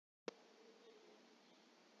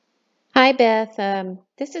Hi Beth,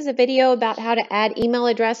 this is a video about how to add email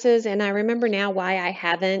addresses, and I remember now why I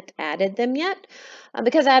haven't added them yet,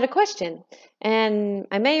 because I had a question and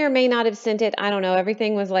I may or may not have sent it. I don't know,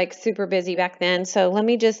 everything was like super busy back then. So let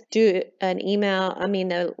me just do a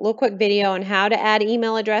little quick video on how to add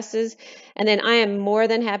email addresses, and then I am more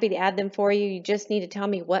than happy to add them for you. You just need to tell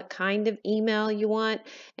me what kind of email you want,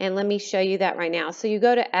 and let me show you that right now. So you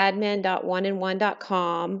go to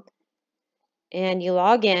admin.oneandone.com and you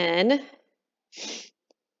log in.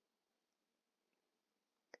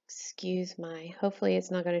 Hopefully it's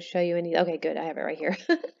not going to show you any. Okay, good. I have it right here.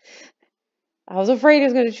 I was afraid it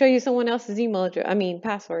was going to show you someone else's email address,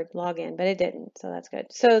 password, login, but it didn't. So that's good.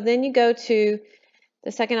 So then you go to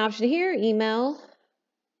the second option here, email.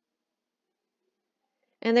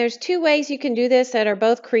 And there's two ways you can do this that are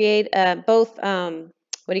both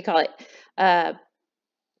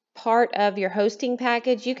part of your hosting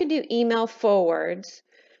package. You can do email forwards,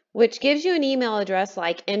 which gives you an email address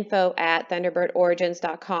like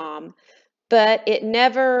info@thunderbirdorigins.com, but it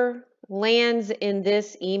never lands in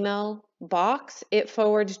this email box. It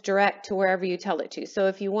forwards direct to wherever you tell it to. So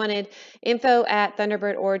if you wanted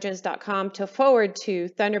info@thunderbirdorigins.com to forward to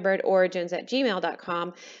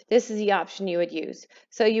thunderbirdorigins@gmail.com, this is the option you would use.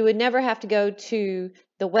 So you would never have to go to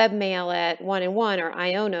the webmail at 1&1 or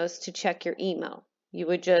ionos to check your email. You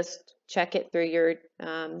would just check it through your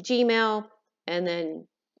Gmail, and then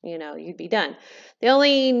you'd be done. The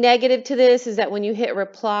only negative to this is that when you hit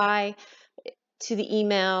reply to the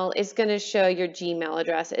email, it's going to show your Gmail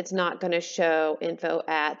address. It's not going to show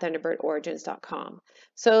info@thunderbirdorigins.com.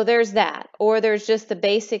 So there's that. Or there's just the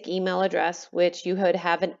basic email address, which you would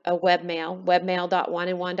have a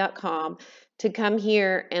webmail.oneandone.com, to come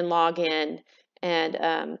here and log in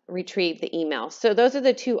and retrieve the email. So those are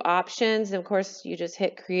the two options. And of course, you just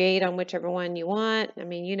hit create on whichever one you want.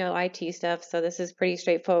 IT stuff, so this is pretty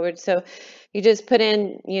straightforward. So you just put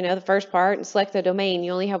in, the first part and select the domain.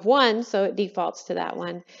 You only have one, so it defaults to that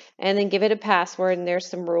one. And then give it a password, and there's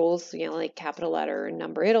some rules, like capital letter and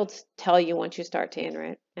number. It'll tell you once you start to enter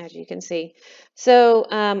it, as you can see. So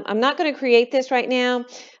I'm not going to create this right now.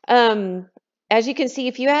 As you can see,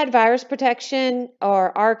 if you add virus protection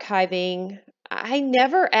or archiving, I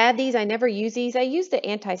never add these. I never use these. I use the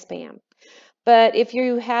anti-spam. But if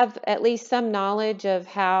you have at least some knowledge of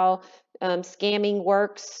how scamming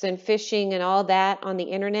works and phishing and all that on the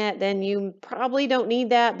internet, then you probably don't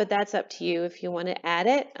need that, but that's up to you if you want to add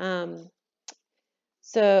it.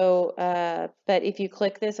 But if you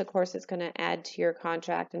click this, of course, it's going to add to your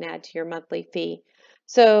contract and add to your monthly fee.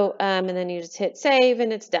 So, and then you just hit save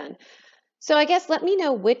and it's done. So I guess let me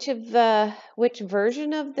know which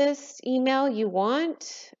version of this email you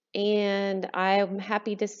want, and I'm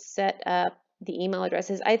happy to set up the email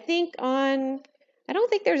addresses. I don't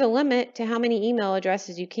think there's a limit to how many email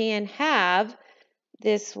addresses you can have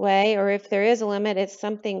this way, or if there is a limit, it's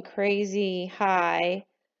something crazy high.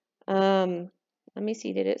 Let me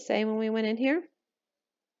see, did it say when we went in here?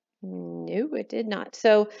 No, it did not.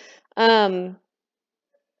 So,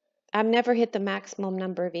 I've never hit the maximum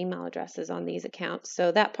number of email addresses on these accounts, so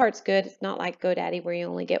that part's good. It's not like GoDaddy where you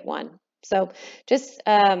only get one. So just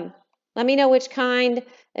let me know which kind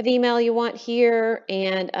of email you want here,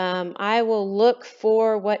 and I will look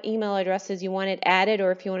for what email addresses you wanted added,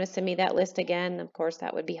 or if you want to send me that list again, of course,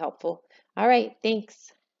 that would be helpful. All right,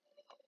 thanks.